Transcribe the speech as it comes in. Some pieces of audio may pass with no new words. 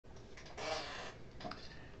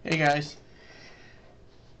Hey guys,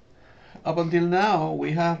 up until now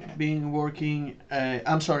we have been working.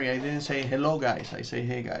 I'm sorry, I didn't say hello guys. I say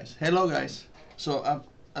hey guys. Hello guys. So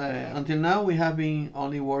until now we have been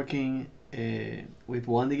only working with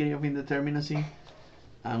 1 degree of indeterminacy,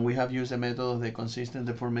 and we have used the method of the consistent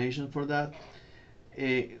deformation for that.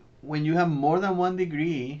 When you have more than 1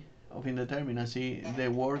 degree of indeterminacy, the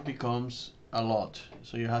work becomes a lot.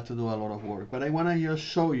 So you have to do a lot of work. But I want to just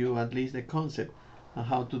show you at least the concept and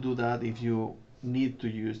how to do that if you need to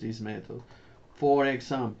use this method. For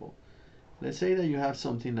example, let's say that you have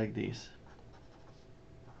something like this.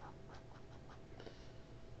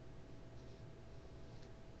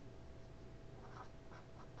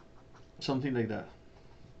 Something like that.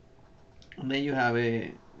 And then you have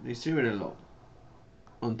a distributed load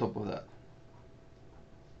on top of that.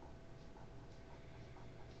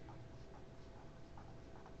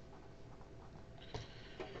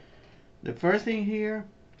 The first thing here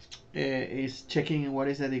is checking what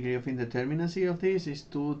is the degree of indeterminacy of this. Is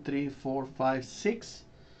 2, 3, 4, 5, 6.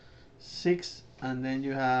 6, and then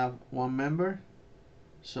you have one member.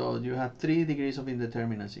 So you have 3 degrees of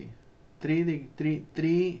indeterminacy.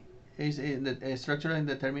 3 is a structural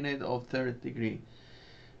indeterminate of third degree.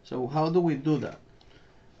 So how do we do that?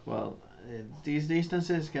 Well, these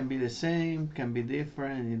distances can be the same, can be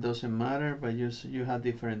different, it doesn't matter, but you have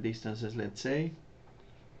different distances, let's say,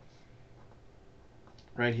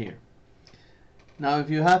 right here. Now, if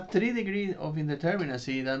you have 3 degrees of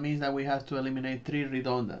indeterminacy, that means that we have to eliminate 3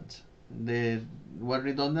 redundants. The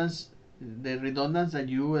redundants? The redundants that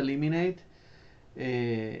you eliminate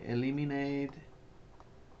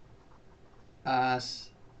as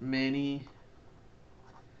many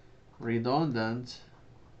redundant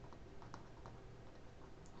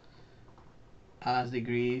as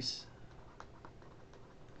degrees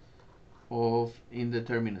of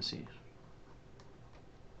indeterminacy.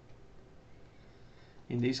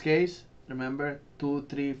 In this case, remember 2,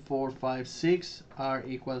 3, 4, 5, 6, r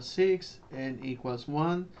equals 6, n equals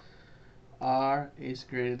 1, r is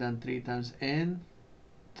greater than 3 times n,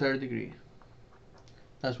 third degree.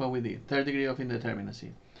 That's what we did, third degree of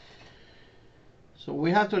indeterminacy. So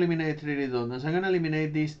we have to eliminate 3 redundants. I'm going to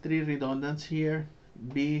eliminate these 3 redundants here.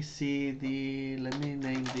 B, C, D, let me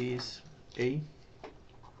name this A.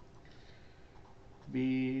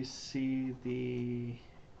 B, C, D,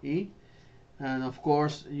 E. And of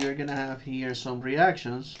course, you're going to have here some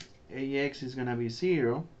reactions. AX is going to be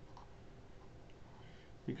 0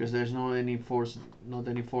 because there's not any force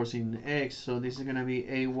in X. So this is going to be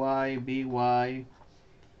AY, BY,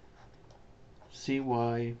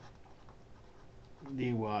 CY,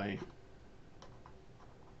 DY,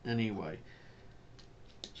 and EY.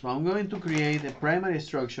 So I'm going to create a primary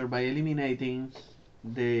structure by eliminating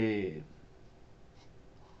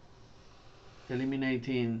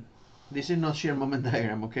this is not shear moment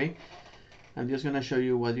diagram, okay? I'm just going to show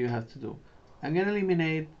you what you have to do. I'm going to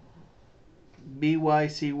eliminate BY,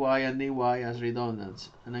 CY, and DY as redundants.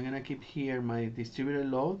 And I'm going to keep here my distributed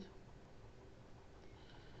load.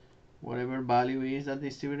 Whatever value is that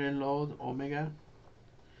distributed load, omega.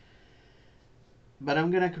 But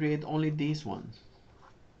I'm going to create only these ones.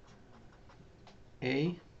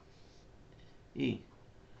 A, E.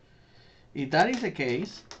 If that is the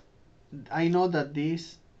case, I know that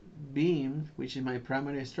this beam, which is my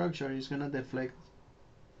primary structure, is going to deflect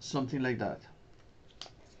something like that.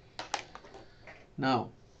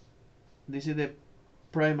 Now, this is the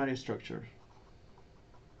primary structure.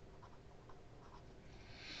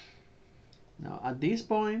 Now, at this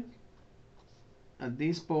point, and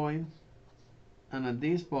at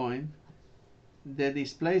this point, the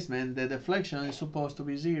displacement, the deflection is supposed to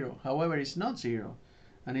be 0. However, it's not 0.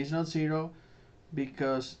 And it's not 0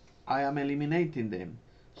 because I am eliminating them.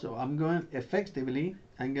 So I'm going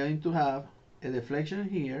to have a deflection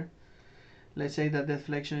here. Let's say that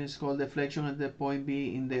deflection is called deflection at the point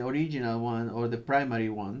B in the original one or the primary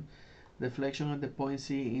one. Deflection at the point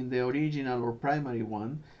C in the original or primary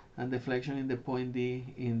one. And deflection in the point D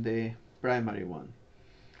in the primary one.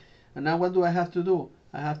 And now what do I have to do?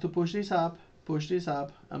 I have to push this up,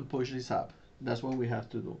 and push this up. That's what we have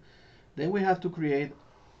to do. Then we have to create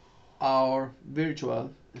our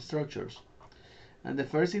virtual structures. And the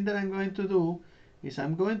first thing that I'm going to do is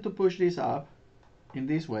I'm going to push this up in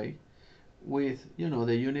this way with,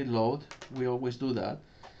 the unit load. We always do that.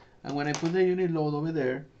 And when I put the unit load over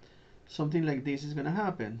there, something like this is going to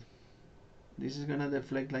happen. This is going to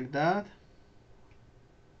deflect like that.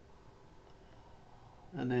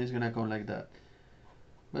 And then it's going to come like that.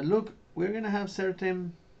 But look, we're going to have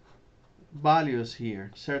certain values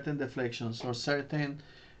here, certain deflections or certain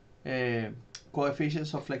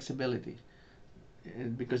coefficients of flexibility.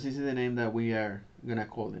 because this is the name that we are gonna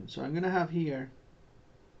call them. So I'm gonna have here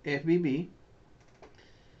FBB,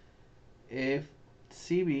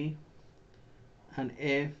 FCB, and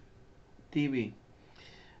FTB.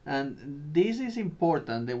 And this is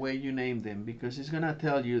important, the way you name them, because it's going to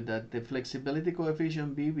tell you that the flexibility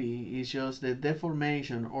coefficient BB is just the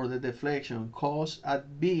deformation or the deflection caused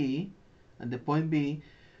at B, at the point B,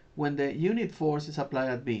 when the unit force is applied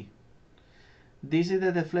at B. This is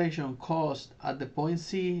the deflection caused at the point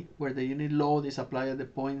C, where the unit load is applied at the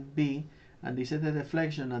point B, and this is the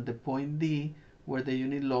deflection at the point D, where the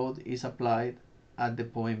unit load is applied at the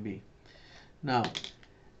point B. Now,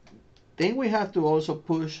 then we have to also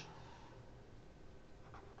push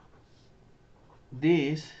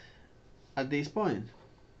this at this point,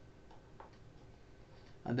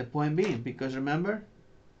 at the point B, because remember,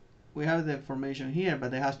 we have the formation here,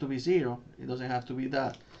 but it has to be 0. It doesn't have to be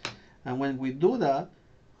that. And when we do that,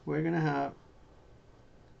 we're going to have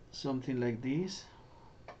something like this.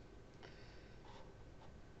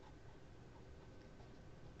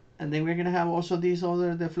 And then we're going to have also these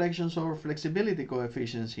other deflections or flexibility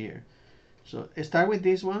coefficients here. So start with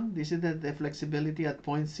this one. This is the flexibility at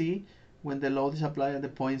point C when the load is applied at the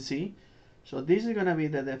point C. So this is going to be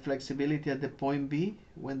the flexibility at the point B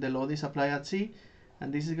when the load is applied at C.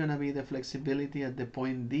 And this is going to be the flexibility at the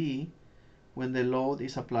point D when the load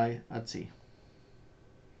is applied at C.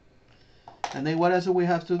 And then what else do we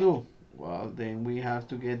have to do? Well, then we have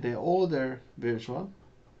to get the other virtual,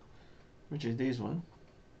 which is this one.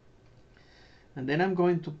 And then I'm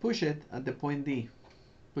going to push it at the point D.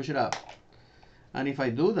 Push it up. And if I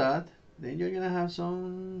do that, then you're going to have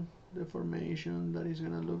some deformation that is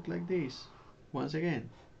going to look like this once again.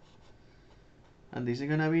 And this is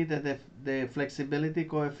going to be the flexibility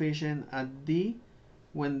coefficient at D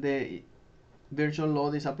when the virtual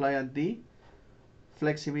load is applied at D,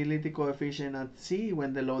 flexibility coefficient at C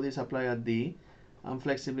when the load is applied at D, and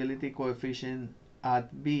flexibility coefficient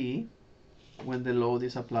at B when the load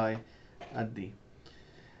is applied at D.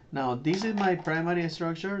 Now, this is my primary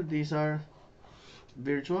structure. These are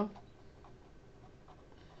virtual.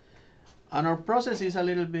 And our process is a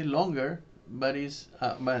little bit longer, but it's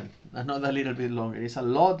not a little bit longer. It's a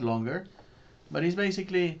lot longer, but it's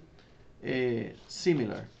basically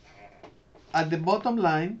similar. At the bottom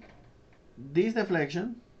line, this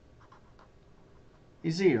deflection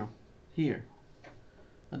is 0 here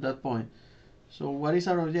at that point. So what is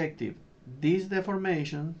our objective? This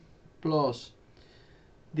deformation plus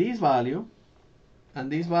this value,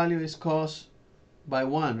 and this value is caused by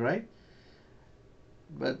 1, right?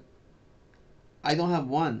 But I don't have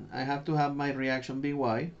 1. I have to have my reaction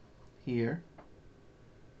By here.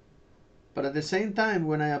 But at the same time,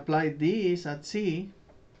 when I apply this at C,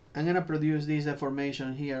 I'm going to produce this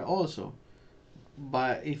deformation here also.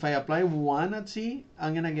 But if I apply 1 at C,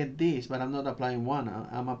 I'm going to get this, but I'm not applying 1.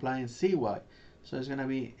 I'm applying Cy. So it's going to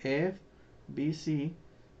be FBC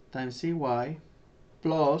times Cy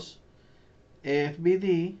plus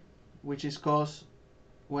FBD, which is caused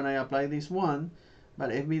when I apply this 1, but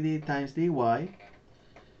FBD times dy,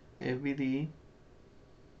 FBD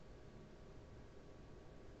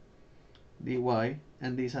dy,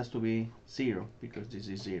 and this has to be 0 because this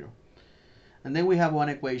is 0. And then we have one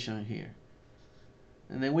equation here.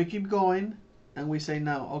 And then we keep going, and we say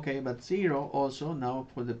now, okay, but 0 also now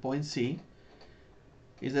for the point C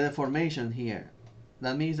is the deformation here.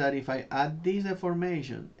 That means that if I add this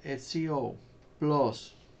deformation, FCO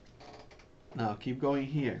plus, now keep going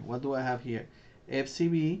here. What do I have here?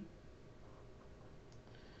 FCB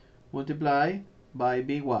multiplied by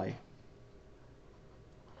BY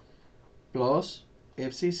plus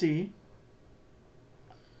FCC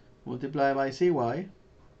multiplied by CY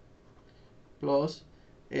plus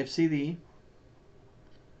FCD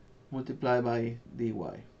multiplied by dy.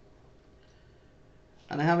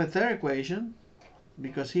 And I have a third equation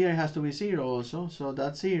because here it has to be 0 also, so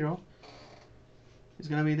that 0 is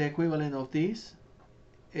going to be the equivalent of this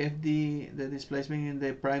FD, the displacement in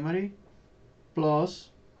the primary, plus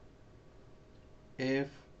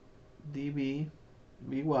FDB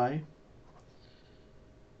BY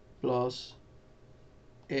plus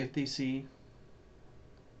FDC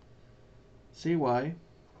CY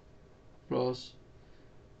plus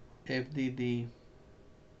FDD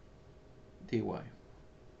dy.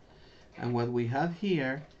 And what we have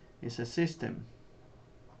here is a system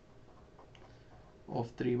of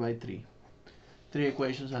 3 by 3. 3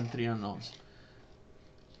 equations and 3 unknowns.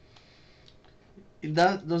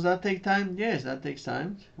 Does that take time? Yes, that takes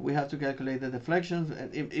time. We have to calculate the deflections.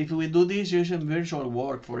 If we do this using virtual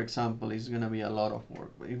work, for example, it's going to be a lot of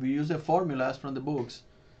work. But if we use the formulas from the books,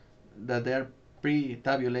 that they're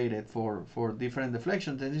pre-tabulated for different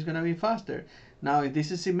deflections, then it's going to be faster. Now, if this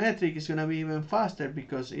is symmetric, it's going to be even faster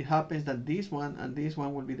because it happens that this one and this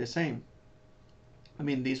one will be the same. I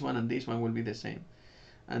mean, this one and this one will be the same.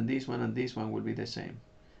 And this one and this one will be the same.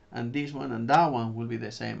 And this one and that one will be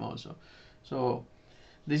the same also. So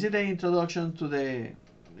this is the introduction to the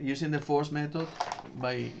using the force method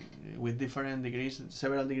with different degrees,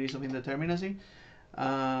 several degrees of indeterminacy.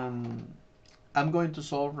 I'm going to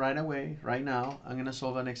solve right away, right now. I'm going to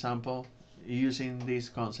solve an example using this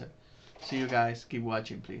concept. See you guys. Keep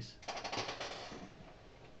watching, please.